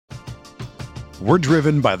We're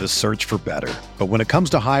driven by the search for better. But when it comes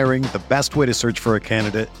to hiring, the best way to search for a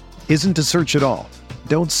candidate isn't to search at all.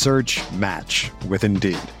 Don't search, match with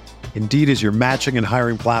Indeed. Indeed is your matching and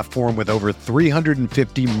hiring platform with over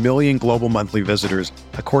 350 million global monthly visitors,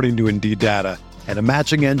 according to Indeed data, and a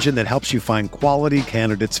matching engine that helps you find quality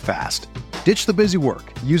candidates fast. Ditch the busy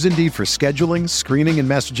work. Use Indeed for scheduling, screening, and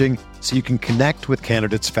messaging so you can connect with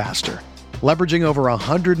candidates faster. Leveraging over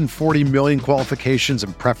 140 million qualifications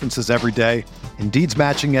and preferences every day, Indeed's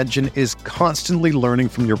matching engine is constantly learning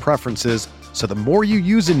from your preferences, so the more you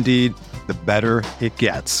use Indeed, the better it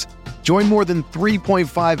gets. Join more than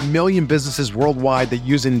 3.5 million businesses worldwide that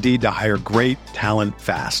use Indeed to hire great talent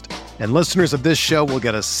fast. And listeners of this show will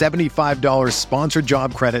get a $75 sponsored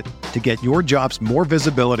job credit to get your jobs more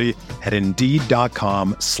visibility at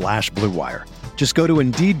Indeed.com/Blue Wire. Just go to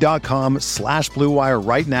Indeed.com/Blue Wire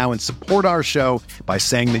right now and support our show by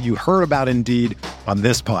saying that you heard about Indeed on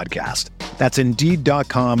this podcast. That's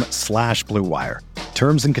Indeed.com/Blue Wire.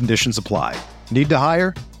 Terms and conditions apply. Need to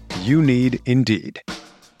hire? You need Indeed.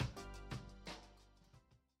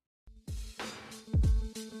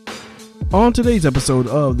 On today's episode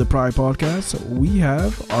of the Pride Podcast, we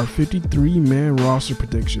have our 53-man roster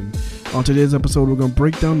prediction. On today's episode, we're going to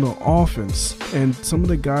break down the offense and some of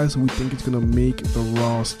the guys who we think is going to make the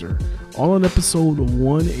roster. All on episode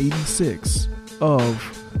 186 of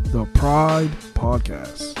the Pride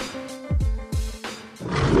Podcast.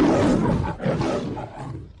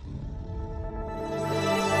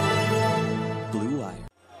 Blue Wire.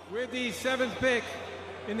 With the 7th pick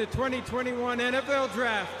in the 2021 NFL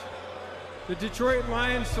Draft, the Detroit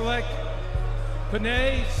Lions select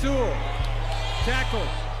Penei Sewell, tackle,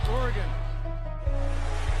 Oregon.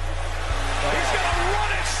 He's going to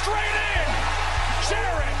run it straight in.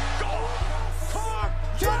 Jared Goff. Carr,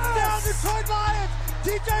 touchdown, Detroit Lions.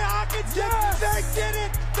 DJ Hawkinson, they did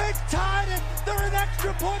it. They tied it. They're an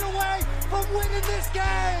extra point away from winning this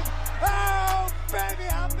game. Oh, baby,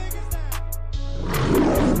 how big is that?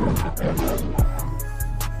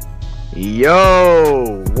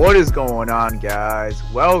 Yo, what is going on, guys?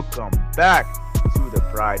 Welcome back to the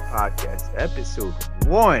Pride Podcast, episode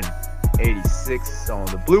 186 on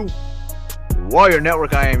the Blue Wire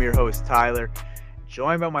Network. I am your host, Tyler,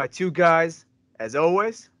 joined by my two guys, as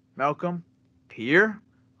always, Malcolm, Pierre.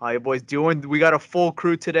 How you boys doing? We got a full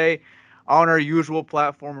crew today on our usual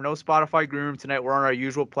platform. No Spotify Green Room tonight. We're on our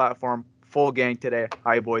usual platform, full gang today.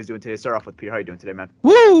 How you boys doing today? Start off with Pierre. How you doing today, man?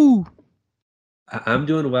 Woo! I'm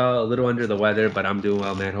doing well, a little under the weather, but I'm doing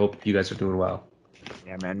well, man. Hope you guys are doing well.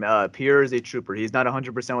 Yeah, man. Pierre is a trooper. He's not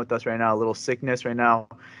 100% with us right now. A little sickness right now.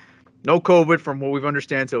 No COVID from what we've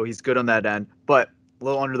understand, so he's good on that end. But a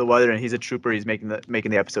little under the weather, and he's a trooper. He's making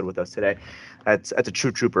the episode with us today. That's a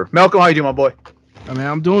true trooper. Malcolm, how you doing, my boy? I mean,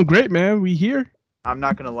 I'm doing great, man. We here. I'm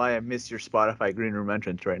not gonna lie, I miss your Spotify Green Room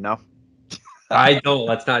entrance right now. I don't.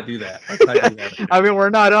 Let's not do that. I mean, we're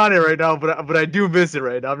not on it right now, but I do miss it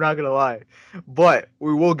right now. I'm not gonna lie, but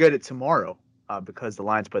we will get it tomorrow because the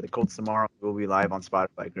Lions play the Colts tomorrow. We'll be live on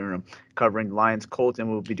Spotify Green Room covering the Lions Colts, and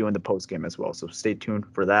we'll be doing the post game as well. So stay tuned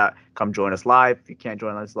for that. Come join us live. If you can't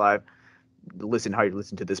join us live, listen how you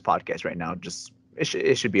listen to this podcast right now. Just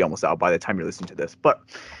it should be almost out by the time you're listening to this. But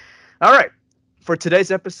all right, for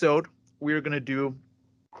today's episode, we are gonna do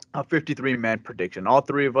a 53-man prediction. All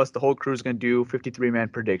three of us, the whole crew, is going to do 53-man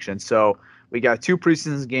prediction. So we got 2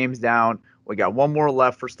 preseason games down. We got 1 more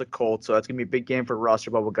left versus the Colts. So that's going to be a big game for roster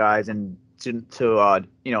bubble guys. And to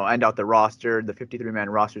end out the roster, the 53-man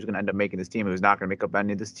roster is going to end up making this team. Who's not going to make up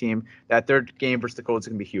any of this team. That third game versus the Colts is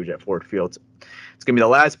going to be huge at Ford Field. It's going to be the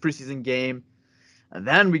last preseason game. And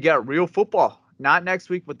then we got real football. Not next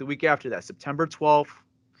week, but the week after that. September 12th,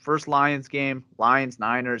 first Lions game.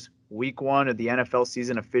 Lions-Niners. Week 1 of the NFL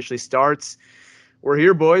season officially starts. We're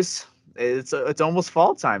here, boys. It's almost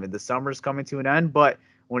fall time, and the summer's coming to an end. But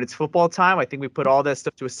when it's football time, I think we put all that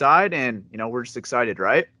stuff to aside, and we're just excited,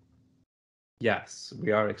 right? Yes,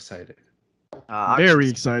 we are excited. Very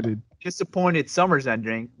excited. Disappointed summer's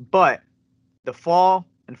ending, but the fall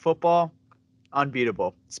and football,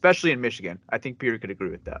 unbeatable, especially in Michigan. I think Peter could agree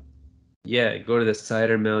with that. Yeah, go to the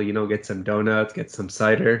cider mill, get some donuts, get some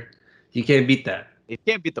cider. You can't beat that. You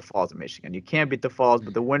can't beat the falls of Michigan. You can't beat the falls,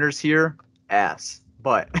 but the winters here, ass.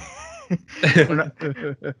 But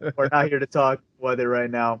we're not here to talk weather right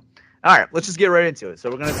now. All right, let's just get right into it. So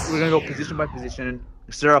we're gonna go position by position.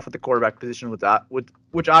 Start off with the quarterback position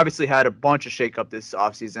which obviously had a bunch of shakeup this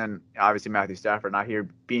offseason. Obviously, Matthew Stafford not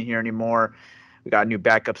being here anymore. We got new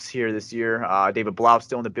backups here this year. David Blau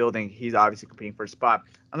still in the building. He's obviously competing for a spot.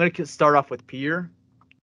 I'm gonna start off with Pierre.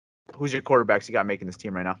 Who's your quarterbacks you got making this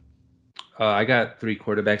team right now? I got 3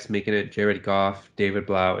 quarterbacks making it: Jared Goff, David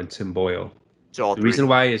Blau, and Tim Boyle. So all The three. reason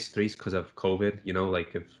why it's 3 is because of COVID. You know,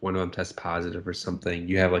 like if one of them tests positive or something,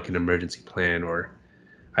 you have like an emergency plan. Or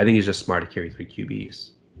I think it's just smart to carry 3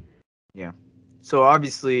 QBs. Yeah. So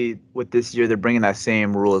obviously, with this year, they're bringing that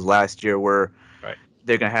same rule as last year, where Right.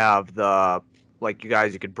 they're gonna have the like you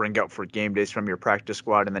guys you could bring up for game days from your practice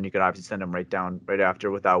squad, and then you could obviously send them right down right after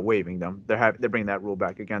without waiving them. They're bringing that rule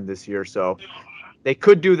back again this year, so they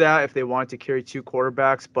could do that if they wanted to carry 2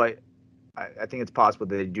 quarterbacks, but I think it's possible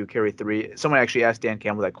that they do carry 3. Someone actually asked Dan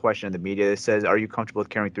Campbell that question in the media that says, "Are you comfortable with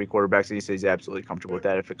carrying 3 quarterbacks?" And he says he's absolutely comfortable with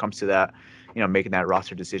that if it comes to that, making that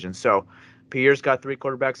roster decision. So Pierre's got 3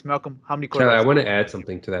 quarterbacks. Malcolm, how many Charlie, I quarterbacks? want to add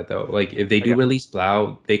something to that though. Like if they do Okay. release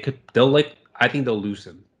Blau, I think they'll lose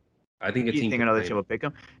him. I think a You team think could another claim team will pick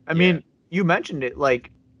him? I Yeah. mean, you mentioned it, like,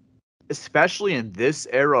 especially in this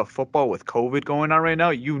era of football with COVID going on right now,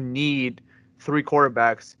 you need 3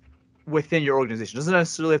 quarterbacks within your organization. It doesn't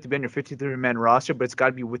necessarily have to be on your 53-man roster, but it's got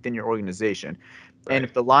to be within your organization. Right. And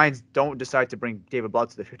if the Lions don't decide to bring David Blau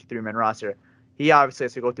to the 53-man roster, he obviously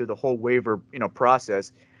has to go through the whole waiver,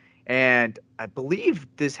 process. And I believe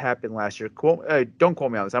this happened last year. Don't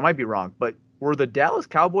quote me on this. I might be wrong, but were the Dallas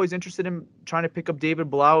Cowboys interested in trying to pick up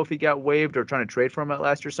David Blau if he got waived, or trying to trade for him at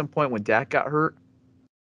last year at some point when Dak got hurt?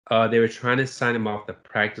 They were trying to sign him off the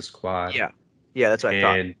practice squad. Yeah, that's what I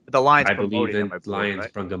thought. And The Lions I believe promoted him, the I believe, Lions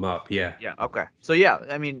right? brung him up. Yeah. Yeah, okay. So, yeah,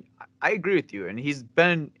 I mean, I agree with you, and he's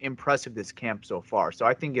been impressive this camp so far. So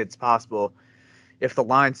I think it's possible if the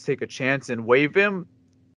Lions take a chance and waive him,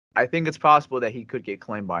 I think it's possible that he could get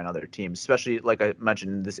claimed by another team, especially, like I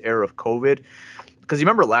mentioned, in this era of COVID. Because you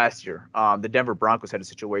remember last year, the Denver Broncos had a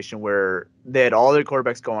situation where they had all their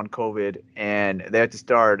quarterbacks go on COVID, and they had to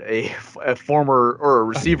start a former or a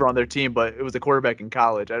receiver on their team, but it was a quarterback in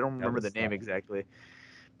college. I don't remember the name exactly.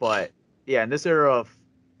 But, yeah, in this era of,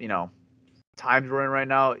 times we're in right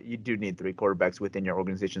now, you do need 3 quarterbacks within your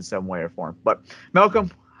organization some way or form. But,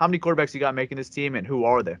 Malcolm, how many quarterbacks you got making this team, and who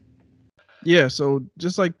are they? Yeah, so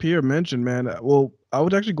just like Pierre mentioned, man, well, I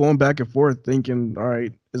was actually going back and forth thinking, all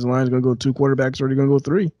right, is the Lions going to go 2 quarterbacks or are they going to go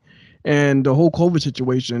 3? And the whole COVID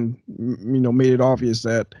situation, made it obvious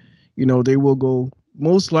that, they will go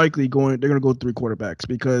most likely they're going to go 3 quarterbacks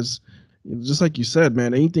because just like you said,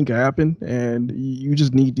 man, anything can happen and you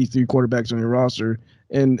just need these 3 quarterbacks on your roster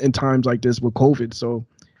in times like this with COVID. So,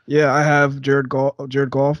 yeah, I have Jared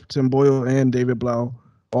Goff, Tim Boyle, and David Blau,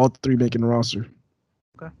 all 3 making the roster.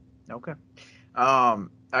 Okay.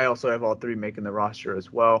 I also have all 3 making the roster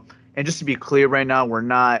as well. And just to be clear right now, we're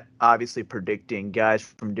not obviously predicting guys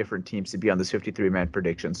from different teams to be on this 53-man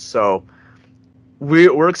predictions. So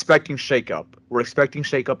we're expecting shakeup. We're expecting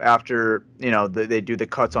shakeup after, they do the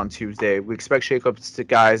cuts on Tuesday. We expect shakeups to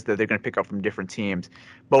guys that they're going to pick up from different teams.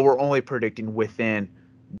 But we're only predicting within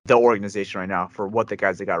the organization right now for what the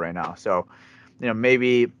guys they got right now. So,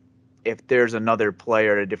 maybe if there's another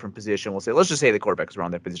player at a different position, let's just say the quarterback is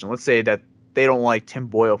around that position. Let's say that they don't like Tim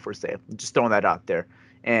Boyle for say. Just throwing that out there.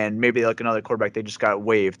 And maybe they like another quarterback, they just got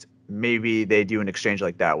waived. Maybe they do an exchange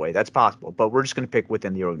like that way. That's possible. But we're just going to pick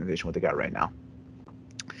within the organization what they got right now.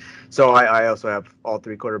 So I also have all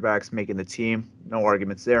 3 quarterbacks making the team. No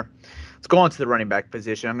arguments there. Let's go on to the running back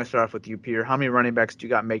position. I'm going to start off with you, Pierre. How many running backs do you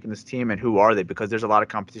got making this team, and who are they? Because there's a lot of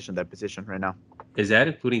competition at that position right now. Is that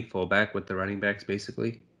including fullback with the running backs,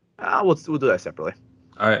 basically? We'll do that separately.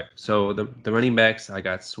 All right. So the running backs, I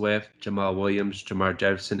got Swift, Jamal Williams, Jamar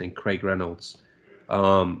Jefferson, and Craig Reynolds.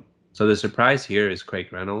 So the surprise here is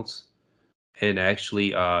Craig Reynolds. And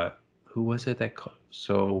actually, who was it that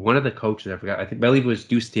so one of the coaches, I believe it was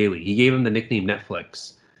Deuce Staley. He gave him the nickname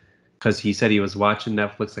Netflix because he said he was watching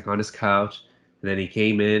Netflix like on his couch, and then he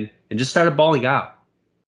came in and just started balling out.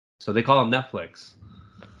 So they call him Netflix.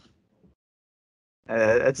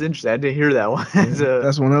 That's interesting. I didn't hear that one.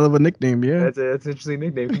 That's one hell of a nickname, yeah. That's an interesting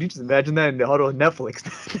nickname. Can you just imagine that in the huddle with Netflix?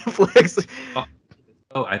 Netflix.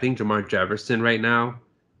 Oh, I think Jamar Jefferson right now.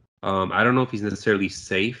 I don't know if he's necessarily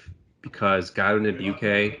safe because Godwin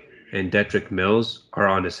Abuke and Dedrick Mills are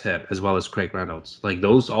on his hip, as well as Craig Reynolds. Like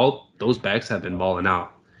those backs have been balling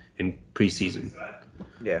out in preseason.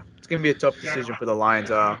 Yeah, it's gonna be a tough decision for the Lions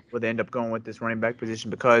where they end up going with this running back position,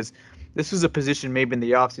 because this was a position maybe in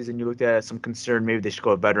the offseason you looked at as some concern. Maybe they should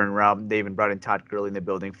go a veteran route. They even brought in Todd Gurley in the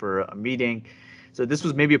building for a meeting. So this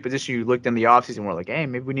was maybe a position you looked in the offseason and were like, hey,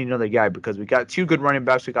 maybe we need another guy because we got 2 good running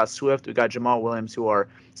backs. We got Swift, we got Jamal Williams, who are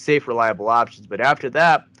safe, reliable options. But after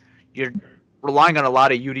that, you're relying on a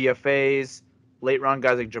lot of UDFAs, late round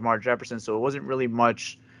guys like Jamar Jefferson. So it wasn't really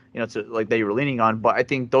much, that you were leaning on. But I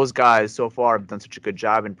think those guys so far have done such a good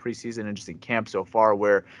job in preseason and just in camp so far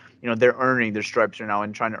where, they're earning their stripes right now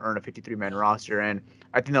and trying to earn a 53-man roster. And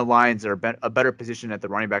I think the Lions are a better position at the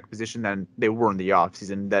running back position than they were in the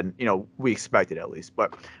offseason than, we expected at least.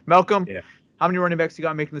 But Malcolm, how many running backs you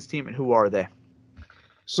got making this team, and who are they?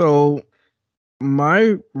 So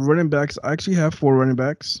my running backs, I actually have 4 running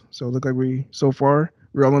backs. So it look like we're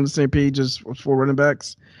all on the same page as 4 running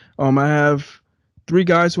backs. I have 3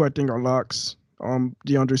 guys who I think are locks.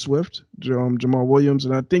 DeAndre Swift, Jamal Williams,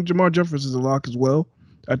 and I think Jamar Jefferson is a lock as well.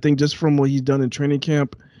 I think just from what he's done in training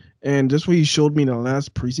camp and just what he showed me in the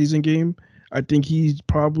last preseason game, I think he's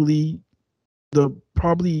probably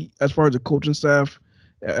as far as the coaching staff,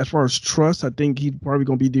 as far as trust, I think he's probably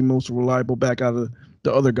going to be the most reliable back out of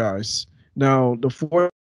the other guys. Now, the 4th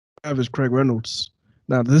I have is Craig Reynolds.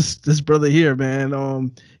 Now, this brother here,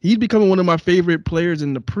 man, he's becoming one of my favorite players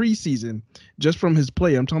in the preseason just from his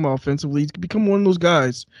play. I'm talking about offensively. He's become one of those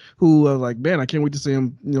guys who are like, man, I can't wait to see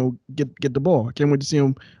him, get the ball. I can't wait to see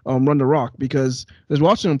him run the rock, because just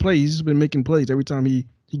watching him play, he's just been making plays every time he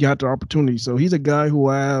got the opportunity. So he's a guy who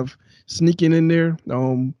I have sneaking in there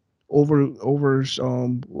over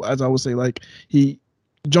as I would say, like he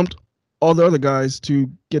jumped all the other guys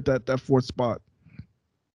to get that 4th spot.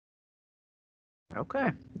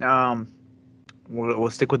 Okay. We'll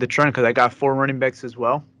stick with the trend because I got 4 running backs as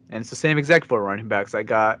well. And it's the same exact 4 running backs. I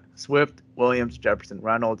got Swift, Williams, Jefferson,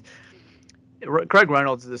 Reynolds. Craig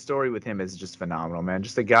Reynolds, the story with him is just phenomenal, man.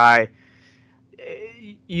 Just a guy,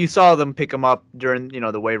 you saw them pick him up during,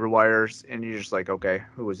 the waiver wires, and you're just like, okay,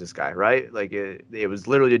 who is this guy, right? Like, it was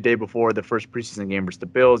literally the day before the first preseason game versus the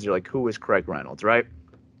Bills. You're like, who is Craig Reynolds, right?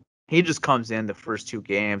 He just comes in the first 2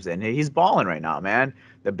 games, and he's balling right now, man.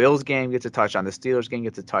 The Bills game gets a touchdown. The Steelers game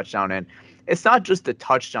gets a touchdown. And it's not just the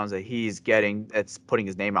touchdowns that he's getting that's putting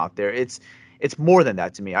his name out there. It's more than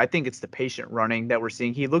that to me. I think it's the patient running that we're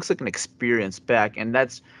seeing. He looks like an experienced back, and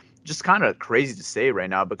that's just kind of crazy to say right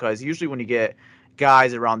now, because usually when you get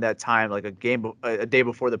guys around that time, like a day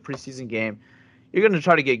before the preseason game, you're going to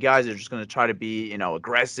try to get guys that are just going to try to be,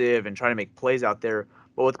 aggressive and try to make plays out there.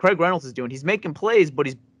 But what Craig Reynolds is doing, he's making plays, but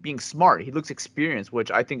he's being smart. He looks experienced, which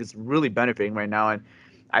I think is really benefiting right now. And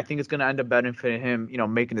I think it's going to end up benefiting him,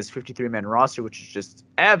 making this 53-man roster, which is just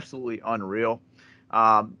absolutely unreal.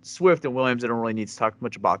 Swift and Williams, I don't really need to talk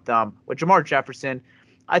much about them. But Jamar Jefferson,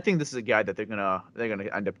 I think this is a guy that they're gonna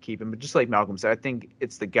end up keeping. But just like Malcolm said, I think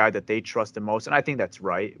it's the guy that they trust the most. And I think that's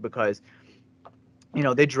right, because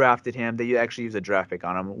they drafted him. They actually used a draft pick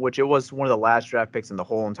on him, which it was one of the last draft picks in the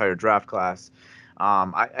whole entire draft class.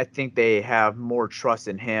 I think they have more trust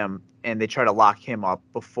in him, and they try to lock him up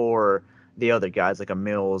before the other guys like a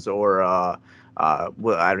Mills or I don't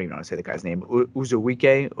even know how to say the guy's name. I don't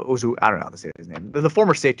know how to say his name. The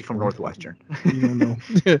former safety from Northwestern. You don't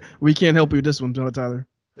know. We can't help you with this one, Tyler.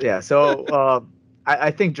 Yeah. So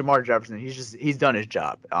I think Jamar Jefferson, he's done his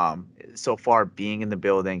job so far being in the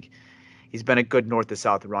building. He's been a good north to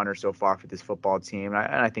south runner so far for this football team, and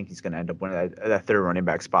I think he's going to end up winning that 3rd running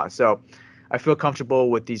back spot. So I feel comfortable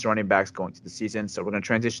with these running backs going to the season. So we're going to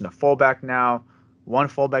transition to fullback now. 1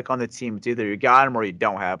 fullback on the team. It's either you got him or you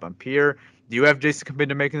don't have him. Pierre, do you have Jason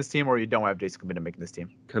Cabinda making this team, or you don't have Jason Cabinda making this team?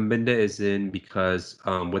 Cabinda is in because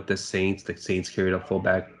with the Saints carried a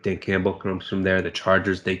fullback. Dan Campbell comes from there. The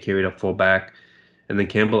Chargers, they carried a fullback. And then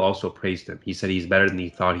Campbell also praised him. He said he's better than he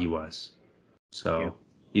thought he was. So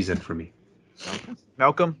he's in for me.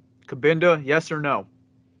 Malcolm, Cabinda, yes or no?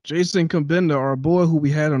 Jason Cabinda, our boy who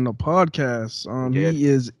we had on the podcast, he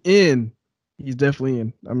is in. He's definitely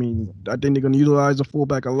in. I mean, I think they're going to utilize the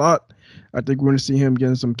fullback a lot. I think we're going to see him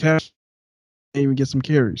getting some cash, even get some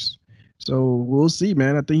carries. So we'll see,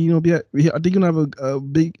 man. I think he's going to have a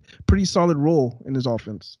big, pretty solid role in his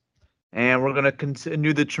offense. And we're going to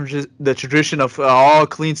continue the tradition of all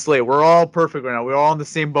clean slate. We're all perfect right now. We're all on the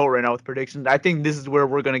same boat right now with predictions. I think this is where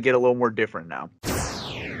we're going to get a little more different now.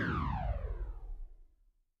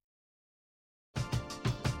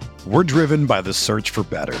 We're driven by the search for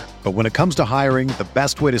better. But when it comes to hiring, the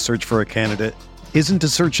best way to search for a candidate isn't to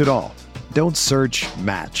search at all. Don't search,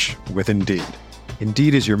 match with Indeed.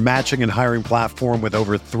 Indeed is your matching and hiring platform with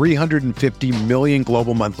over 350 million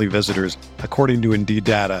global monthly visitors, according to Indeed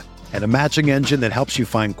data, and a matching engine that helps you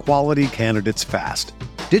find quality candidates fast.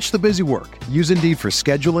 Ditch the busy work. Use Indeed for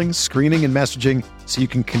scheduling, screening, and messaging so you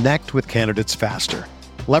can connect with candidates faster.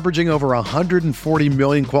 Leveraging over 140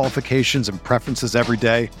 million qualifications and preferences every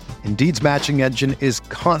day, Indeed's matching engine is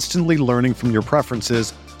constantly learning from your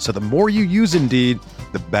preferences, so the more you use Indeed,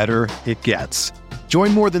 the better it gets.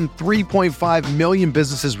 Join more than 3.5 million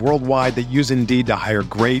businesses worldwide that use Indeed to hire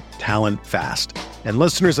great talent fast. And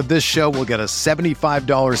listeners of this show will get a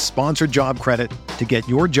 $75 sponsored job credit to get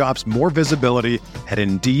your jobs more visibility at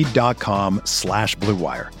Indeed.com/Blue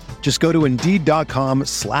Wire. Just go to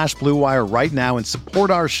Indeed.com/Blue Wire right now and support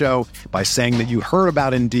our show by saying that you heard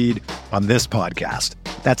about Indeed on this podcast.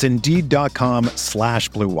 That's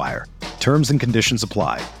Indeed.com/Blue Wire. Terms and conditions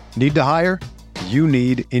apply. Need to hire? You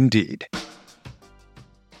need Indeed.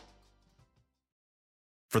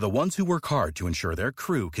 For the ones who work hard to ensure their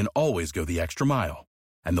crew can always go the extra mile,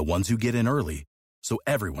 and the ones who get in early so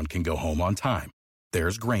everyone can go home on time,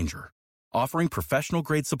 there's Grainger, offering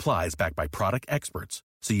professional-grade supplies backed by product experts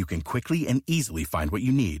so you can quickly and easily find what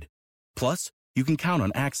you need. Plus, you can count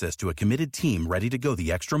on access to a committed team ready to go the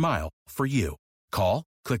extra mile for you. Call,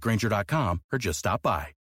 click Grainger.com, or just stop by.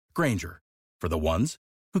 Grainger, for the ones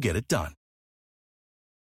who get it done.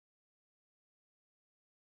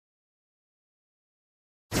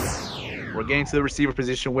 We're getting to the receiver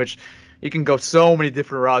position, which you can go so many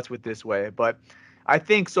different routes with this way. But I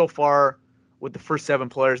think so far, with the first 7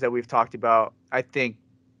 players that we've talked about, I think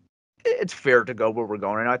it's fair to go where we're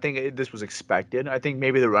going. And I think this was expected. I think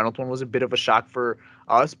maybe the Reynolds one was a bit of a shock for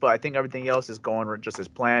us, but I think everything else is going just as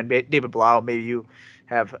planned. David Blau, maybe you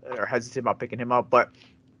are hesitant about picking him up. But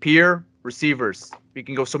Pierre, receivers, we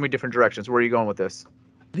can go so many different directions. Where are you going with this?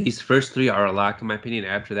 These first 3 are a lock, in my opinion.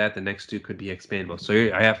 After that, the next 2 could be expandable. So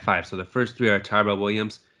here, I have 5. So the first 3 are Tyrell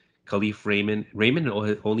Williams, Khalif Raymond. Raymond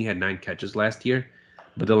only had 9 catches last year,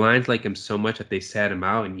 but the Lions like him so much that they sat him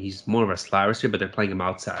out, and he's more of a slot receiver, but they're playing him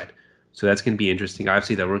outside. So that's going to be interesting.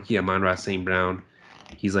 Obviously, the rookie, Amon-Ra St. Brown,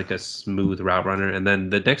 he's like a smooth route runner. And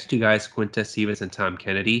then the next 2 guys, Quintez Cephus and Tom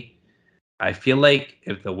Kennedy. I feel like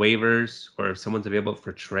if the waivers or if someone's available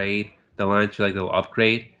for trade, the Lions feel like they'll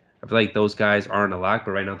upgrade. I feel like those guys aren't a lock,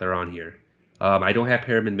 but right now they're on here. I don't have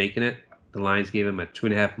Perriman making it. The Lions gave him a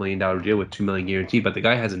 $2.5 million deal with $2 million guaranteed, but the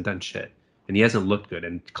guy hasn't done shit, and he hasn't looked good.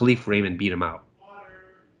 And Khalif Raymond beat him out.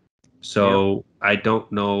 So yeah. I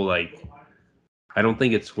don't know, I don't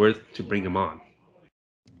think it's worth to bring him on.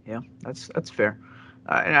 Yeah, that's fair,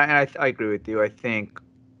 and I agree with you. I think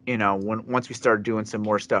once we start doing some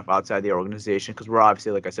more stuff outside the organization, because we're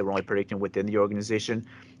obviously, like I said, we're only predicting within the organization.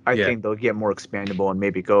 I think they'll get more expandable and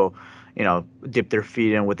maybe go, dip their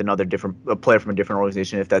feet in with another player from a different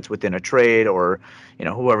organization, if that's within a trade or,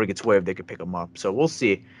 whoever gets waived, they could pick them up. So we'll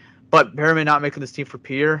see. But Perriman not making this team for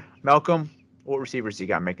Pierre. Malcolm, what receivers you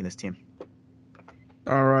got making this team?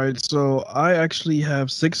 All right, so I actually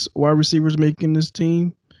have 6 wide receivers making this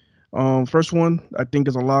team. First one, I think,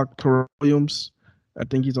 is a lock, Tyrell Williams. I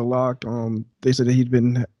think he's a lock. They said that he's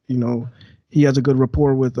been, he has a good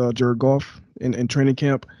rapport with Jared Goff in training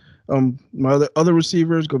camp. My other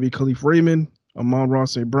receivers going to be Khalif Raymond, Amon-Ra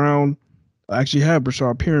St. Brown. I actually have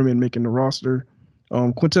Brashad Perriman making the roster.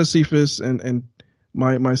 Quintez Cephus and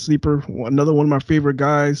my sleeper, another one of my favorite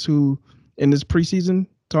guys who in this preseason,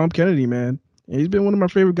 Tom Kennedy, man. And he's been one of my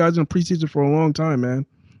favorite guys in the preseason for a long time, man.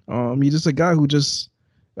 He's just a guy who just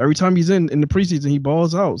every time he's in the preseason, he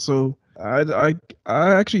balls out. So I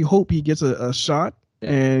actually hope he gets a shot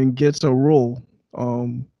and gets a role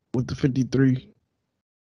with the 53.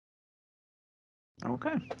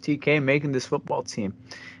 Okay. TK making this football team.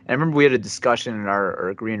 And I remember we had a discussion in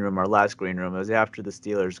our green room, our last green room. It was after the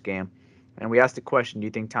Steelers game. And we asked the question, do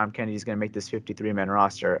you think Tom Kennedy is going to make this 53-man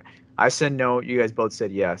roster? I said no. You guys both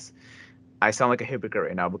said yes. I sound like a hypocrite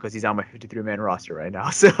right now because he's on my 53-man roster right now.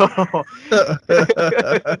 So,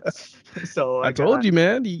 I told you,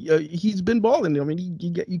 man. He's been balling. I mean,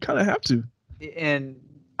 you kind of have to. And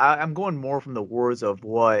I'm going more from the words of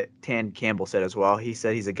what Tan Campbell said as well. He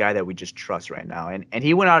said he's a guy that we just trust right now, and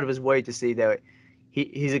he went out of his way to say that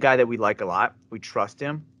he's a guy that we like a lot. We trust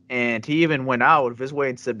him, and he even went out of his way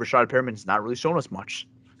and said Brashad Perriman's not really shown us much.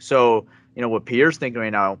 So, what Pierre's thinking right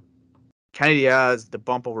now, Kennedy has the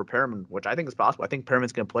bump over Perriman, which I think is possible. I think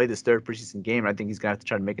Perriman's going to play this 3rd preseason game, and I think he's going to have to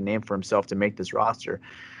try to make a name for himself to make this roster.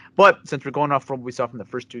 But since we're going off from what we saw from the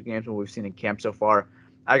first 2 games, what we've seen in camp so far,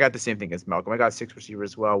 I got the same thing as Malcolm. I got 6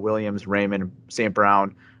 receivers as well: Williams, Raymond, St.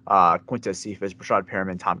 Brown, Quintez Cephus, Brashad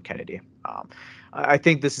Perriman, Tom Kennedy. I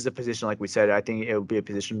think this is a position, like we said, I think it will be a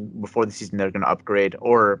position before the season they're going to upgrade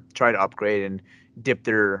or try to upgrade and dip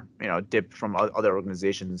from other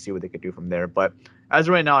organizations and see what they could do from there. But as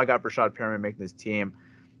of right now, I got Brashad Perriman making this team.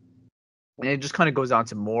 And it just kind of goes down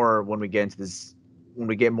to more when we get into this. When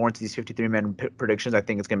we get more into these 53-man predictions, I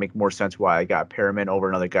think it's going to make more sense why I got Perriman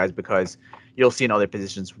over other guys, because you'll see in other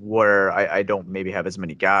positions where I don't maybe have as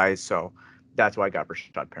many guys. So that's why I got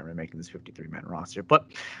Brashad Perriman making this 53-man roster. But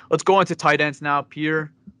let's go into tight ends now.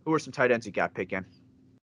 Pierre, who are some tight ends you got picking?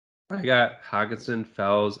 I got Hockenson,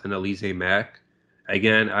 Fells, and Elise Mack.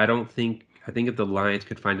 Again, I think if the Lions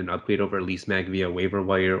could find an upgrade over Elise Mack via waiver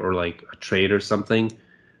wire or like a trade or something,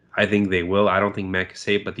 I think they will. I don't think Mack is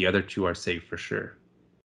safe, but the other 2 are safe for sure.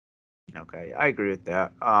 Okay, I agree with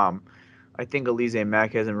that. I think Alize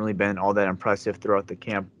Mack hasn't really been all that impressive throughout the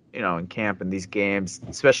camp, in camp in these games,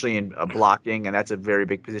 especially in blocking, and that's a very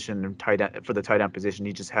big position in tight end, for the tight end position.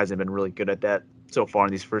 He just hasn't been really good at that so far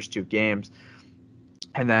in these first two games.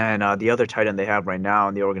 And then the other tight end they have right now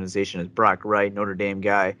in the organization is Brock Wright, Notre Dame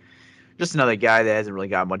guy. Just another guy that hasn't really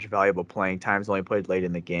got much valuable playing time. He's only played late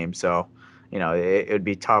in the game, so it would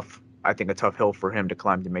be tough. I think a tough hill for him to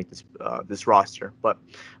climb to make this roster. But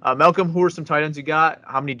Malcolm, who are some tight ends you got?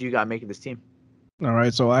 How many do you got making this team? All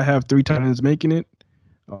right, so I have 3 tight ends making it.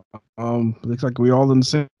 Looks like we're all in the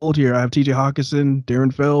same boat here. I have T.J. Hawkinson,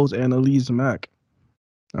 Darren Fells, and Alize Mack.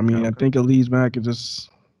 I mean, I think Alize Mack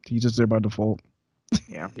he's just there by default.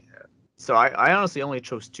 Yeah. So I honestly only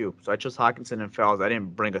chose 2. So I chose Hawkinson and Fells. I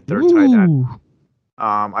didn't bring a third tight end.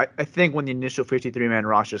 I think when the initial 53-man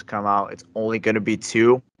rosters come out, it's only going to be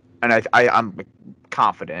 2, and I'm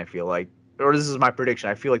confident. I feel like, or this is my prediction,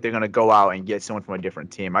 I feel like they're going to go out and get someone from a different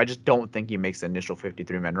team. I just don't think he makes the initial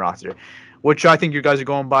 53-man roster, which I think you guys are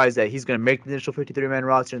going by is that he's going to make the initial 53-man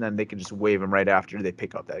roster, and then they can just waive him right after they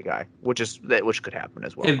pick up that guy, which could happen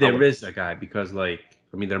as well. If there is a guy, because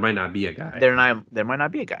there might not be a guy. There might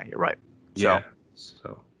not be a guy. You're right. Yeah.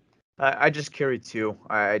 So I just carry 2.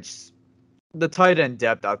 The tight end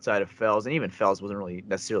depth outside of Fells, and even Fells wasn't really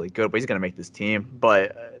necessarily good, but he's going to make this team.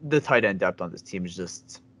 But the tight end depth on this team is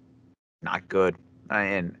just not good.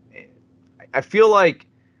 And I feel like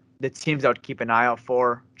the teams I would keep an eye out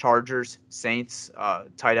for: Chargers, Saints,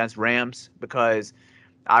 tight ends, Rams, because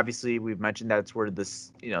obviously we've mentioned that's where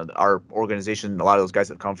our organization, a lot of those guys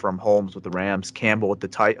have come from. Holmes with the Rams, Campbell with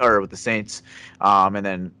the Saints, and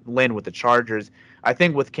then Lynn with the Chargers. I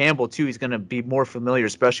think with Campbell too, he's going to be more familiar,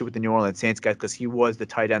 especially with the New Orleans Saints guys, because he was the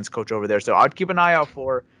tight ends coach over there. So I'd keep an eye out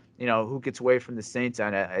for who gets away from the Saints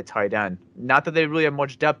and at tight end. Not that they really have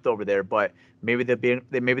much depth over there, but maybe they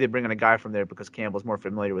bring in a guy from there because Campbell's more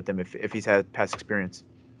familiar with them if he's had past experience.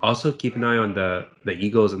 Also, keep an eye on the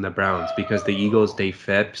Eagles and the Browns, because the Eagles, they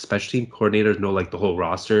fed special team coordinators know the whole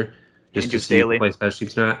roster just to see who play special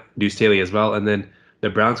teams, not Deuce Staley as well. And then the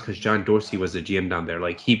Browns, because John Dorsey was the GM down there,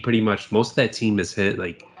 he pretty much, most of that team is hit,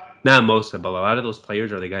 not most of, but a lot of those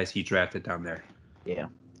players are the guys he drafted down there. Yeah.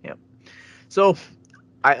 So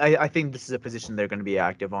I think this is a position they're going to be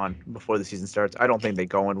active on before the season starts. I don't think they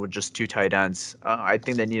go in with just 2 tight ends. I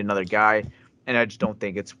think they need another guy. And I just don't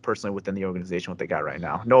think it's personally within the organization what they got right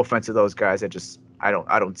now. No offense to those guys. I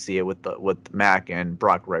don't see it with Mack and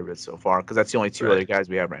Brock Wright so far, because that's the only 2 other guys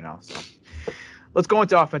we have right now. So let's go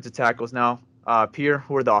into offensive tackles now. Pierre,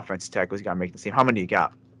 who are the offensive tackles you got to make the team? How many you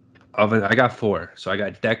got? I got 4. So I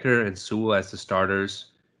got Decker and Sewell as the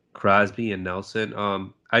starters, Crosby and Nelson.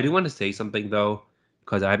 I do want to say something though,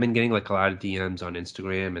 because I've been getting a lot of DMs on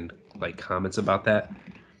Instagram and comments about that.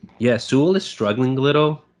 Yeah, Sewell is struggling a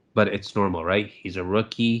little, but it's normal, right? He's a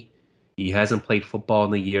rookie. He hasn't played football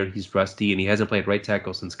in a year. He's rusty, and he hasn't played right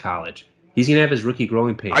tackle since college. He's gonna have his rookie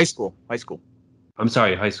growing pains. High school. I'm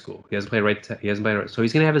sorry, high school. He hasn't played right. He hasn't played right. So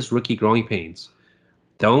he's gonna have his rookie growing pains.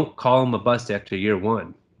 Don't call him a bust after year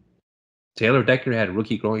 1. Taylor Decker had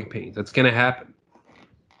rookie growing pains. That's gonna happen.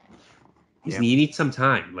 You need some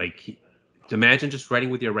time. Imagine just writing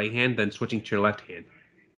with your right hand, then switching to your left hand.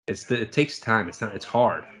 It takes time. It's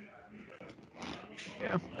hard.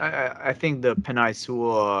 Yeah, I think the Penei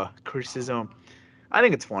Sewell criticism, I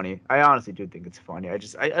think it's funny. I honestly do think it's funny. I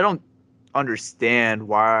don't understand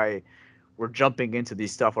why we're jumping into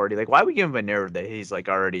these stuff already. Why are we giving him a narrative that he's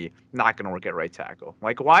already not going to work at right tackle?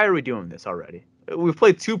 Why are we doing this already? We've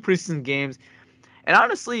played 2 preseason games, and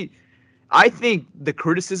honestly, I think the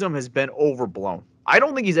criticism has been overblown. I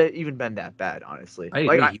don't think he's even been that bad, honestly. I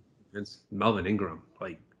agree. It's Melvin Ingram.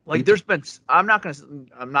 There's been, I'm not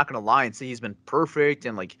gonna lie and say he's been perfect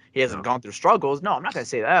and he hasn't gone through struggles. No, I'm not gonna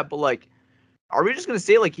say that. But are we just gonna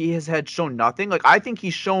say he has shown nothing? I think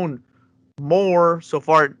he's shown more so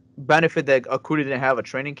far. Benefit that Okudah didn't have a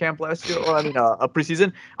training camp last year, or a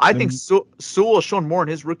preseason. I think Sewell has shown more in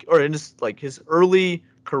his rookie or in his early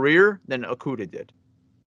career than Okudah did.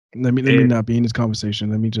 Let me not be in this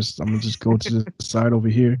conversation. I'm gonna just go to the side over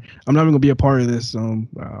here. I'm not even gonna be a part of this. I'm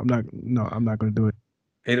not gonna do it.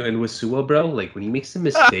 And with Sewell, bro, when he makes a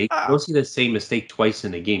mistake, you don't see the same mistake twice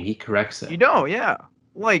in a game. He corrects it. You know, yeah.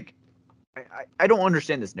 I don't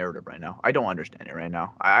understand this narrative right now. I don't understand it right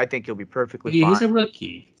now. I think he'll be perfectly fine. He's a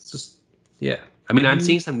rookie. It's just, yeah. I mean, I'm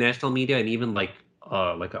seeing some national media and even an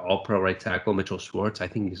all-pro right tackle, Mitchell Schwartz. I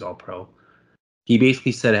think he's all-pro. He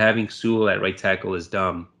basically said having Sewell at right tackle is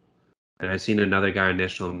dumb. And I've seen another guy on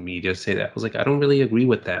national media say that. I was I don't really agree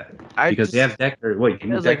with that. Because they have Decker. Wait, you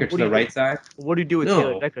move Decker to the right side? What do you do with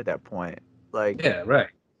Taylor Decker at that point? Yeah, right.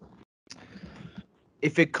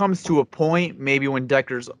 if it comes to a point, maybe when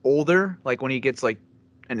Decker's older, like when he gets like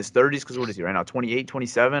in his 30s, because what is he right now? 28,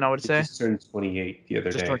 27, I would He say. just turned 28 the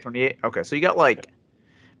other Just day. turned 28. Okay, so you got like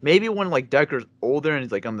maybe when like Decker's older and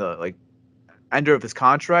he's like on the like ender of his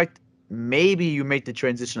contract, maybe you make the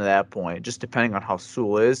transition at that point, just depending on how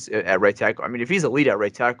Sewell is at right tackle. I mean, if he's elite at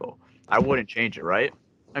right tackle, I wouldn't change it, right?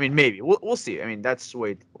 I mean, maybe we'll see. I mean, that's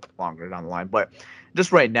way longer down the line, but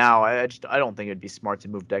just right now, I don't think it'd be smart to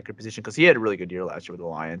move Decker position because he had a really good year last year with the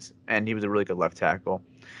Lions, and he was a really good left tackle.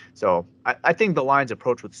 So I think the Lions'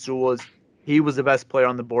 approach with Sewell is he was the best player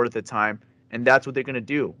on the board at the time, and that's what they're going to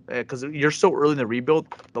do. Because you're so early in the rebuild,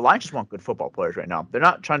 the Lions just want good football players right now. They're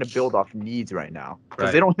not trying to build off needs right now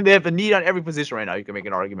because Right. they have a need on every position right now. You can make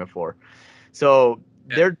an argument for. So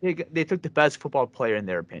they took the best football player in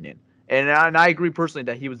their opinion, and I agree personally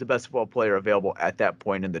that he was the best football player available at that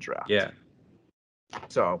point in the draft. Yeah.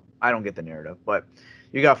 So I don't get the narrative, but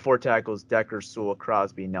you got 4 tackles: Decker, Sewell,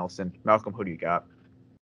 Crosby, Nelson. Malcolm, who do you got?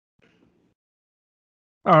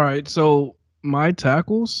 All right, so my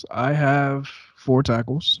tackles, I have 4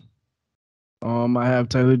 tackles. I have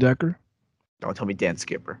Tyler Decker. Don't tell me Dan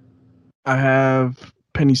Skipper. I have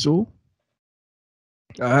Penny Sewell.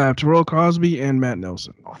 I have Terrell Crosby and Matt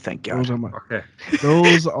Nelson. Oh, thank God.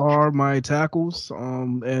 Those are my tackles.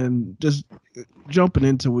 And just jumping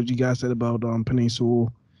into what you guys said about Penny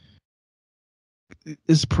Sewell.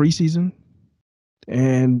 It's preseason,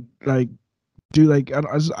 and like,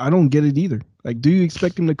 I don't get it either. Like, do you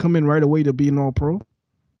expect him to come in right away to be an All-Pro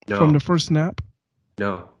from the first snap?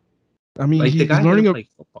 No. I mean, like, he's learning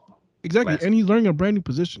football. Exactly, and he's learning a brand new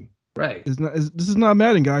position. Right. This is not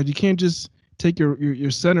Madden, guys. You can't just take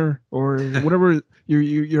your center or whatever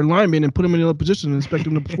your lineman and put him in another position and expect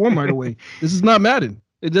him to perform right away. This is not Madden.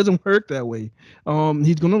 It doesn't work that way.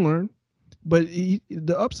 He's gonna learn, but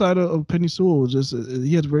the upside of Penny Sewell is just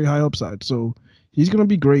he has very high upside. So he's gonna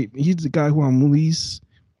be great. He's the guy who I'm least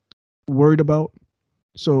worried about.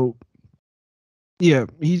 So yeah,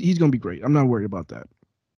 he's gonna be great. I'm not worried about that.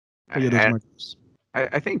 But yeah, that's my guess.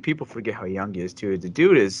 I think people forget how young he is too. The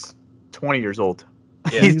dude is 20 years old.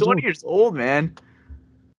 Yeah, he's 20 years old, man.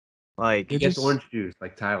 Like he gets orange juice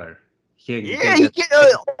like Tyler. He can't.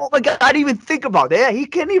 Oh my God! I didn't even think about that. Yeah, he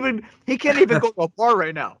can't even go to a bar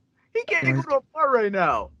right now. He can't even go to a bar right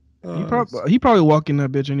now. He probably walk in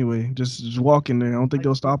that bitch anyway. Just walk in there. I don't think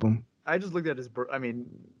they'll stop him. I just looked at his. I mean,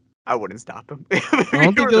 I wouldn't stop him. I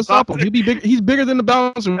don't think they'll stop him. He'll be big. He's bigger than the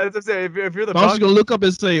bouncer. As I say, if you're the bouncer's gonna lolook up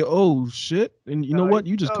and say, "Oh shit!" And you know what?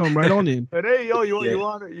 You just come right on in. But hey, yo, you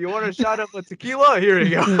want a shot of a tequila? Here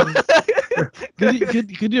you go.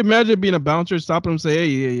 Could you imagine being a bouncer, stopping him, and say, "Hey,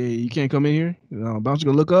 yeah, you can't come in here." Bouncer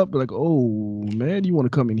gonna look up, be like, "Oh man, you want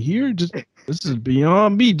to come in here? Just this is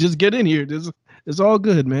beyond me. Just get in here. It's all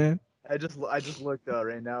good, man." I just looked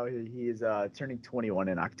right now. He is turning 21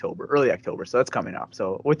 in October, early October, so that's coming up.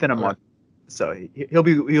 So within a month, so he'll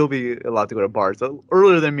be allowed to go to bars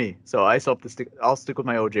earlier than me. So I'll stick with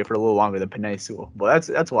my OJ for a little longer than Penei Sewell. But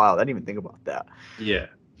that's wild. I didn't even think about that. Yeah.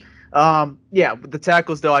 With the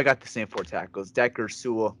tackles though, I got the same 4 tackles: Decker,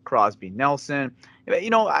 Sewell, Crosby, Nelson.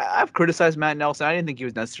 I've criticized Matt Nelson. I didn't think he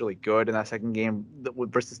was necessarily good in that second game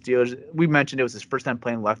versus Steelers. We mentioned it was his first time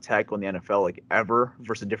playing left tackle in the NFL like ever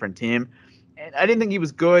versus a different team. And I didn't think he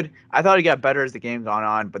was good. I thought he got better as the game gone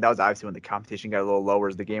on, but that was obviously when the competition got a little lower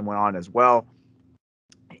as the game went on as well.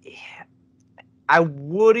 I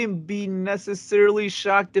wouldn't be necessarily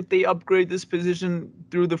shocked if they upgrade this position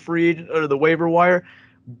through the free agent or the waiver wire.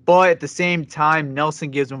 But at the same time,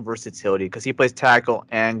 Nelson gives him versatility because he plays tackle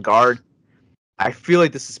and guard. I feel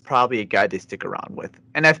like this is probably a guy they stick around with.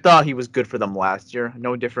 And I thought he was good for them last year.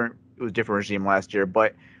 No different. It was a different regime last year.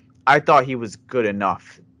 But I thought he was good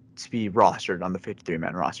enough to be rostered on the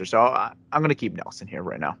 53-man roster. So I'm going to keep Nelson here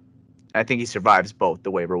right now. I think he survives both the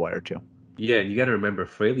waiver wire too. Yeah, you got to remember,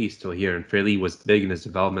 Fraley's still here. And Fraley was big in his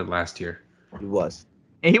development last year. He was.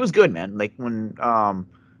 And he was good, man. Like when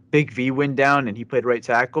Big V went down and he played right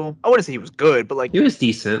tackle. I wouldn't say he was good, but like he was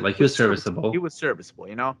decent. Like he was serviceable. He was serviceable,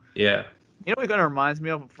 Yeah. You know what kind of reminds me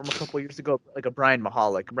of from a couple of years ago, like a Brian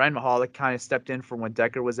Mahalik. Brian Mahalik kind of stepped in for when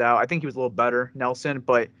Decker was out. I think he was a little better, Nelson,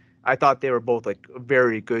 but I thought they were both like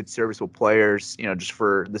very good, serviceable players, just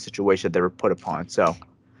for the situation that they were put upon. So,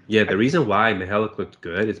 yeah, the reason why Mahalik looked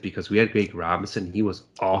good is because we had Greg Robinson. He was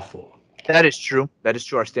awful. That is true.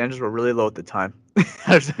 Our standards were really low at the time.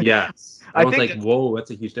 Yeah. I was like, whoa, that's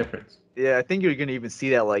a huge difference. Yeah, I think you're going to even see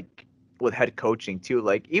that like with head coaching too.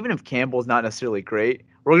 Like even if Campbell's not necessarily great,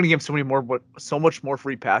 we're going to give him so much more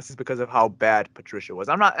free passes because of how bad Patricia was.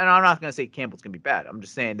 I'm not going to say Campbell's going to be bad. I'm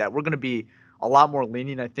just saying that we're going to be a lot more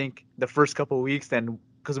lenient, I think, the first couple of weeks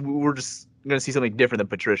because we're just going to see something different than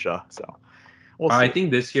Patricia. So We'll I see.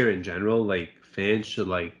 think this year in general, like fans should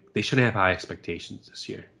they shouldn't have high expectations this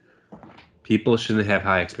year. People shouldn't have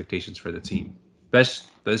high expectations for the team. That's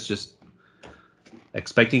just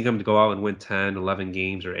expecting them to go out and win 10, 11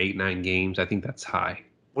 games or 8, 9 games. I think that's high.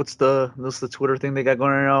 What's the Twitter thing they got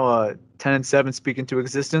going right now? 10-7 speaking to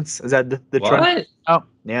existence. Is that the trend? What? Oh,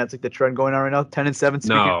 yeah, it's like the trend going on right now. 10-7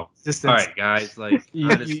 speaking No. to existence. All right, guys. Like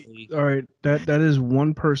honestly, all right, that is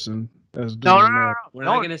one person that's No, doing no, no, that. we're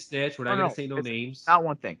no. not gonna snitch. We're not No, gonna no, say no it's names. Not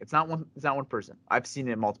one thing. It's not one person. I've seen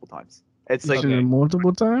it multiple times. It's You've like seen it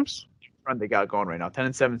multiple times. the trend they got going right now.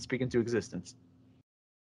 10-7 speaking to existence.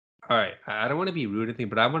 All right, I don't want to be rude or anything,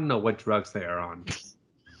 but I want to know what drugs they are on.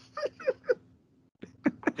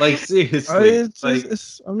 Like seriously,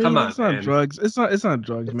 It's I mean, come on, it's not man. drugs. It's not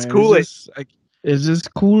drugs, It's man. Kool-Aid. It's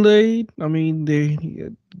just Kool-Aid. I mean, they.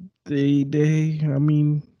 I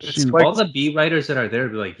mean, It's shoot. like- All the beat writers that are there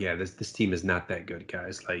be like, yeah, this team is not that good,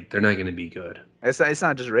 guys. Like they're not gonna be good. It's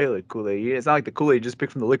not just regular Kool-Aid. It's not like the Kool-Aid you just pick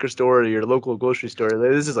from the liquor store or your local grocery store.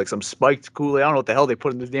 This is like some spiked Kool-Aid. I don't know what the hell they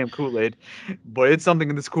put in this damn Kool-Aid, but it's something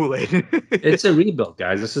in this Kool-Aid. It's a rebuild,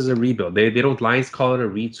 guys. This is a rebuild. They don't Lions call it a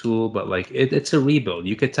retool, but like it's a rebuild.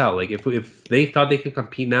 You could tell. Like if they thought they could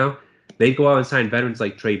compete now, they'd go out and sign veterans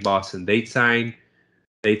like Trey Boston. They'd sign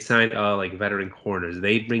like veteran corners.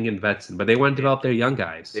 They'd bring in vets, but they want to develop their young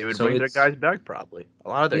guys. They would So bring their it's- guys back probably. A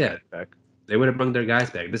lot of their guys back. They would have brought their guys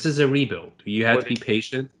back. This is a rebuild. You have to be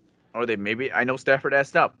patient. Or they maybe, I know Stafford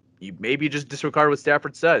asked up. You maybe just disregard what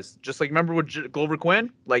Stafford says. Just like remember with Glover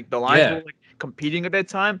Quinn, like the Lions Yeah. were like competing at that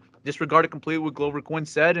time. Disregarded completely what Glover Quinn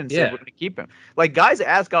said and Yeah. said we're going to keep him. Like guys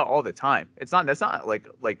ask out all the time. That's not like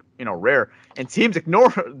rare. And teams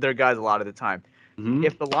ignore their guys a lot of the time. Mhm.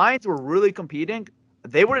 If the Lions were really competing,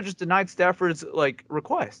 they would have just denied Stafford's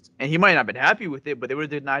request, and he might not have been happy with it, but they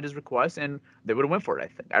would have denied his request, and they would have went for it. I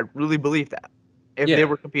think. I really believe that if Yeah. they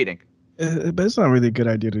were competing. But it's not really a good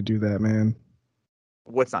idea to do that, man.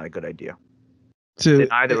 What's not a good idea? To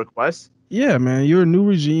Deny the request? Yeah, man, you're a new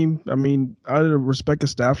regime. I mean, out of respect to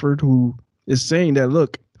Stafford, who is saying that,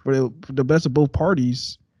 look, for the best of both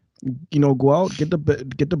parties, go out, get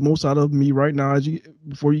the most out of me right now,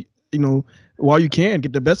 while you can,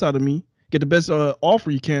 get the best out of me, get the best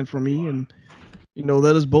offer you can from me, and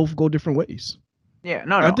let us both go different ways. Yeah,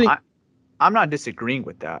 no, I think- I'm not disagreeing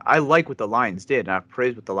with that. I like what the Lions did, and I've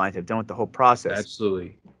praised what the Lions have done with the whole process.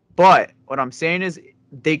 Absolutely. But what I'm saying is,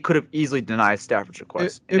 they could have easily denied Stafford's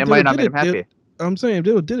request, and it might not have made him happy. I'm saying if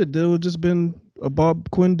they would did it, they would just been a Bob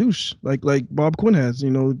Quinn douche, like Bob Quinn has,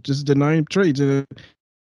 just denying trades. And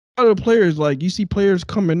a lot of players, like you see players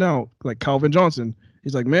coming out, like Calvin Johnson.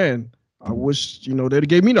 He's like, man, I wish they'd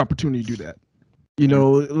gave me the opportunity to do that.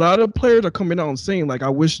 A lot of players are coming out and saying like, I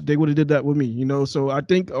wish they would have did that with me. So I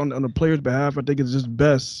think on the player's behalf, I think it's just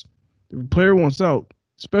best if a player wants out,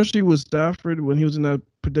 especially with Stafford when he was in that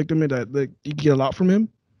predicament that you get a lot from him,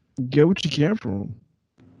 get what you can from him.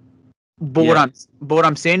 But Yeah. what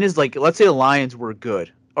I'm saying is, like, let's say the Lions were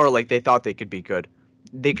good, or like they thought they could be good,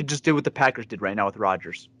 they could just do what the Packers did right now with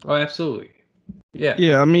Rodgers. Oh, absolutely. Yeah.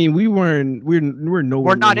 Yeah, I mean, we're nowhere.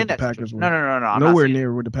 We're not near in the that Packers situation. were. No. I'm Nowhere not saying,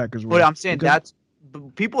 near where the Packers were. but I'm saying Because-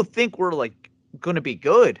 people think we're like going to be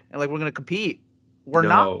good and like we're going to compete. We're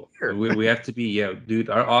not. Here. we have to be, dude.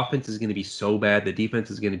 Our offense is going to be so bad. The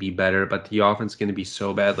defense is going to be better, but the offense is going to be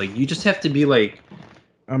so bad. Like you just have to be like.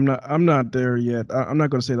 I'm not there yet. I'm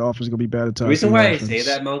not going to say the offense is going to be bad at The times. reason why I say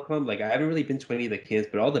that, Malcolm, like I haven't really been to any of the camps,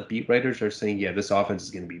 but all the beat writers are saying, yeah, this offense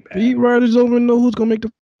is going to be bad. Beat writers don't even know who's going to make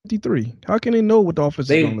the 53. How can they know what the offense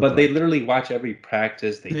is going to look But they like? literally watch every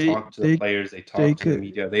practice. They talk to the players. They talk to the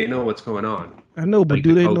media. They know what's going on. I know, but like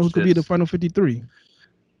do the they know who's going to be the coaches. final 53?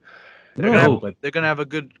 No, but They're going to have a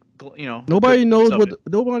good, Nobody good knows subject.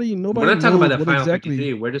 nobody we're not talking knows about the what final exactly.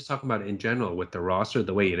 53. We're just talking about it in general with the roster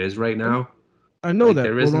the way it is right now. I know Like, that.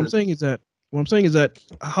 there But what I'm isn't- saying is that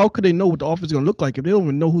how could they know what the offense is going to look like if they don't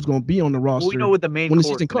even know who's going to be on the roster? We know what the main when the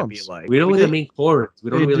core is season going to be comes. like. We don't know They- the main core. We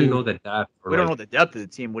don't they really do. know the depth. Or We don't like- know the depth of the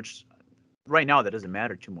team, which right now that doesn't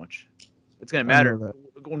matter too much. It's going to I know matter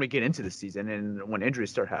when we get into the season and when injuries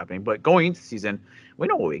start happening. But going into the season, we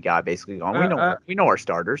know what we got basically going. We know our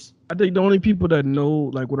starters. I think the only people that know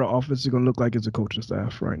like what our offense is going to look like is the coaching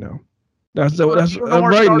staff right now. That's You right don't know our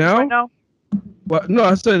right starters now. Well, no,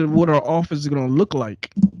 I said what our offense is going to look like.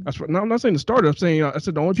 That's what. No, I'm not saying the starter. I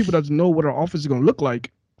said the only people that know what our offense is going to look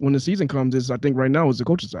like when the season comes is I think right now is the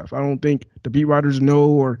coaching staff. I don't think the beat writers know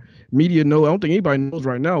or media know. I don't think anybody knows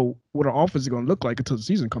right now what our offense is going to look like until the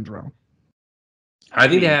season comes around. I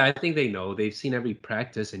think they know. They've seen every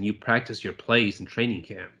practice, and you practice your plays in training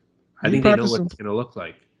camp. I You think they know practice what them. it's going to look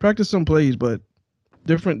like. Practice some plays, but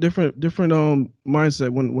different mindset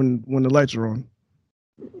when the lights are on.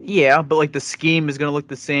 Yeah, but like the scheme is gonna look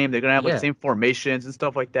the same. They're gonna have like Yeah. the same formations and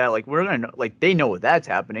stuff like that. Like we're gonna know, like they know that's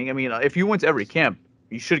happening. I mean, if you went to every camp,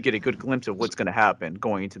 you should get a good glimpse of what's gonna happen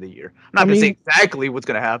going into the year. I'm not gonna say exactly what's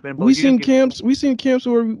gonna happen, but we like, you're gonna seen camps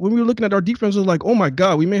where when we were looking at our defense, it was like, oh my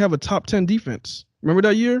god, we may have a top 10 defense. Remember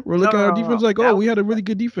that year? We're looking at our defense like, oh, we had a really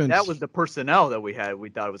good defense. That was the personnel that we had. We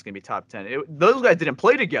thought it was gonna be top 10. Those guys didn't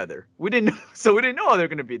play together. We didn't, so we didn't know how they're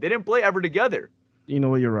gonna be. They didn't play ever together. You know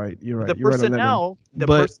what? You're right. You're right. The You're right on that personnel, one.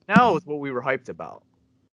 personnel is what we were hyped about.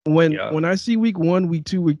 When I see week 1, week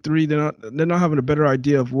 2, week 3, they're not having a better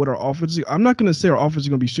idea of what our offense is. I'm not gonna say our offense is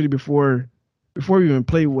gonna be shitty before we even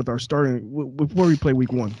play with our before we play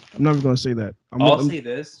week 1. I'm not even gonna say that. I'll say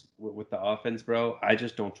this with the offense, bro. I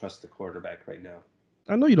just don't trust the quarterback right now.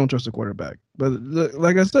 I know you don't trust the quarterback, but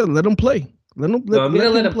like I said, let him play. I'm gonna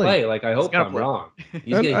let him play. Like I hope I'm play. wrong.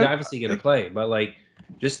 He's obviously gonna play, but like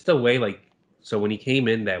just the way like so when he came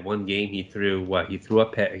in that one game, he threw a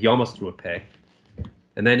pick. He almost threw a pick,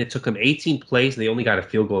 and then it took him 18 plays. And they only got a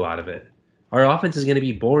field goal out of it. Our offense is gonna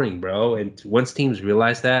be boring, bro. And once teams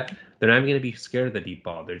realize that, they're not even gonna be scared of the deep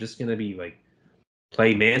ball. They're just gonna be like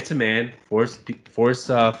play man to man, force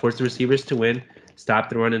the receivers to win. Stop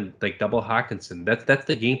the run and like double Hawkinson. That's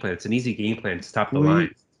the game plan. It's an easy game plan to stop the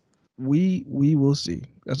line. We will see.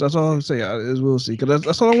 That's all I'll say is we'll see. Because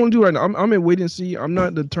that's all I want to do right now. I'm in wait and see. I'm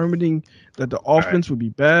not determining that the offense would be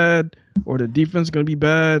bad or the defense is going to be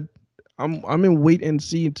bad. I'm in wait and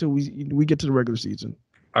see until we get to the regular season.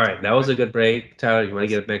 All right, that was a good break. Tyler, you want to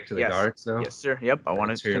get back to the guards now? Yes, sir. Yep, I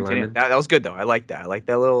want to your continue. lineman. That was good though. I like that. I like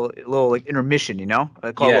that little like intermission. You know,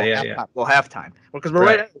 I call Yeah, it yeah. little halftime. Because we're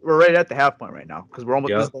right at the half point right now. Because we're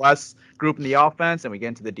almost this is the last group in the offense, and we get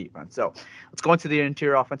into the defense. So let's go into the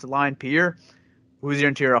interior offensive line. Pierre, who's your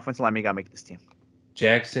interior offensive line? You got to make this team.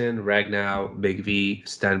 Jackson, Ragnow, Big V,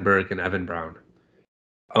 Stenberg, and Evan Brown.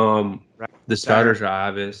 The starters are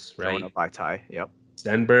obvious, right? Vaitai, yep.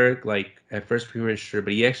 Stenberg, like at first we weren't sure,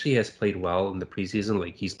 but he actually has played well in the preseason.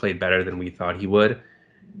 Like he's played better than we thought he would.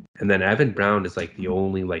 And then Evan Brown is like the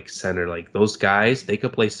only like center. Like those guys, they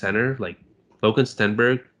could play center. Like Logan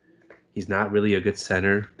Stenberg, he's not really a good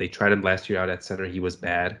center. They tried him last year out at center. He was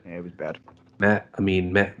bad. Yeah, he was bad. Matt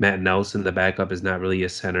Nelson, the backup, is not really a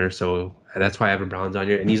center. So that's why Evan Brown's on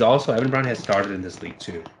here. And Evan Brown has started in this league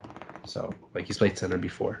too. So like he's played center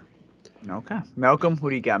before. Okay. Malcolm, who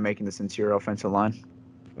do you got making this interior offensive line?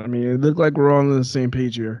 I mean, it looked like we're all on the same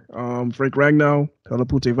page here. Frank Ragnow,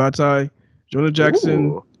 Halapoulivaati Vaitai, Jonah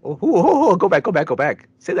Jackson. Ooh, go back.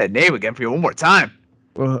 Say that name again for you one more time.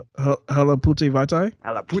 Halapoulivaati Vaitai.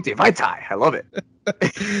 Halapoulivaati Vaitai. I love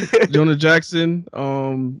it. Jonah Jackson,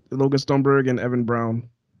 Logan Stenberg, and Evan Brown.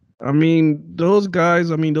 I mean, those guys.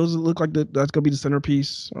 Those look like that's gonna be the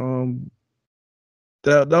centerpiece.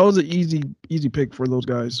 That was an easy pick for those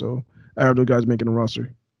guys. So I have those guys making a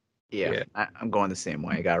roster. Yeah. I'm going the same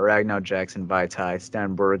way. I got Ragnow, Jackson, Vaitai,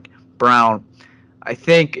 Stenberg, Brown. I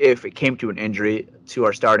think if it came to an injury to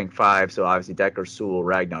our starting five, so obviously Decker, Sewell,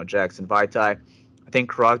 Ragnow, Jackson, Vaitai, I think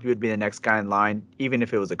Crosby would be the next guy in line, even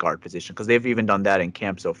if it was a guard position, because they've even done that in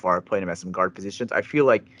camp so far, playing him at some guard positions. I feel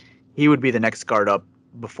like he would be the next guard up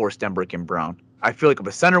before Stenberg and Brown. I feel like if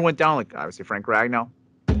a center went down, like obviously Frank Ragnow,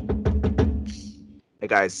 the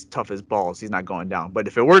guy's tough as balls. He's not going down. But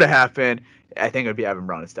if it were to happen, I think it would be Evan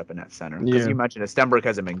Brown to step in at center. Because you mentioned that Stenberg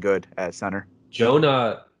hasn't been good at center.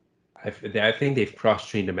 Jonah, I think they've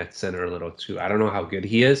cross-trained him at center a little too. I don't know how good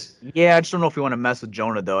he is. Yeah, I just don't know if you want to mess with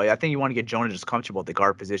Jonah, though. I think you want to get Jonah just comfortable at the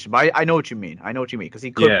guard position. But I know what you mean. Because he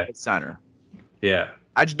could be at center. Yeah.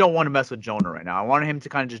 I just don't want to mess with Jonah right now. I want him to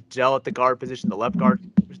kind of just gel at the guard position, the left guard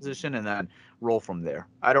position, and then roll from there.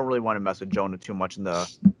 I don't really want to mess with Jonah too much in the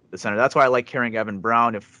center. That's why I like carrying Evan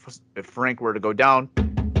Brown. If Frank were to go down,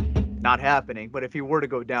 not happening. But if he were to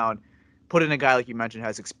go down, put in a guy like you mentioned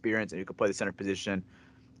has experience and who could play the center position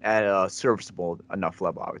at a serviceable enough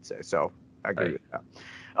level, I would say. So I agree with that.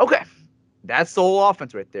 Okay, that's the whole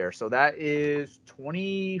offense right there. So that is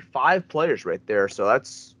 25 players right there. So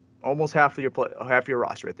that's almost half of your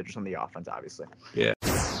roster right there, just on the offense, obviously. Yeah.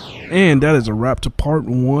 And that is a wrap to part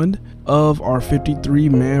 1 of our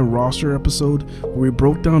 53-man roster episode, where we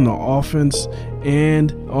broke down the offense.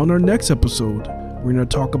 And on our next episode, we're going to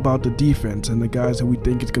talk about the defense and the guys that we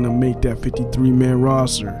think is going to make that 53-man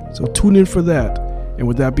roster. So tune in for that. And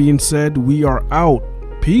with that being said, we are out.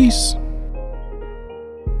 Peace.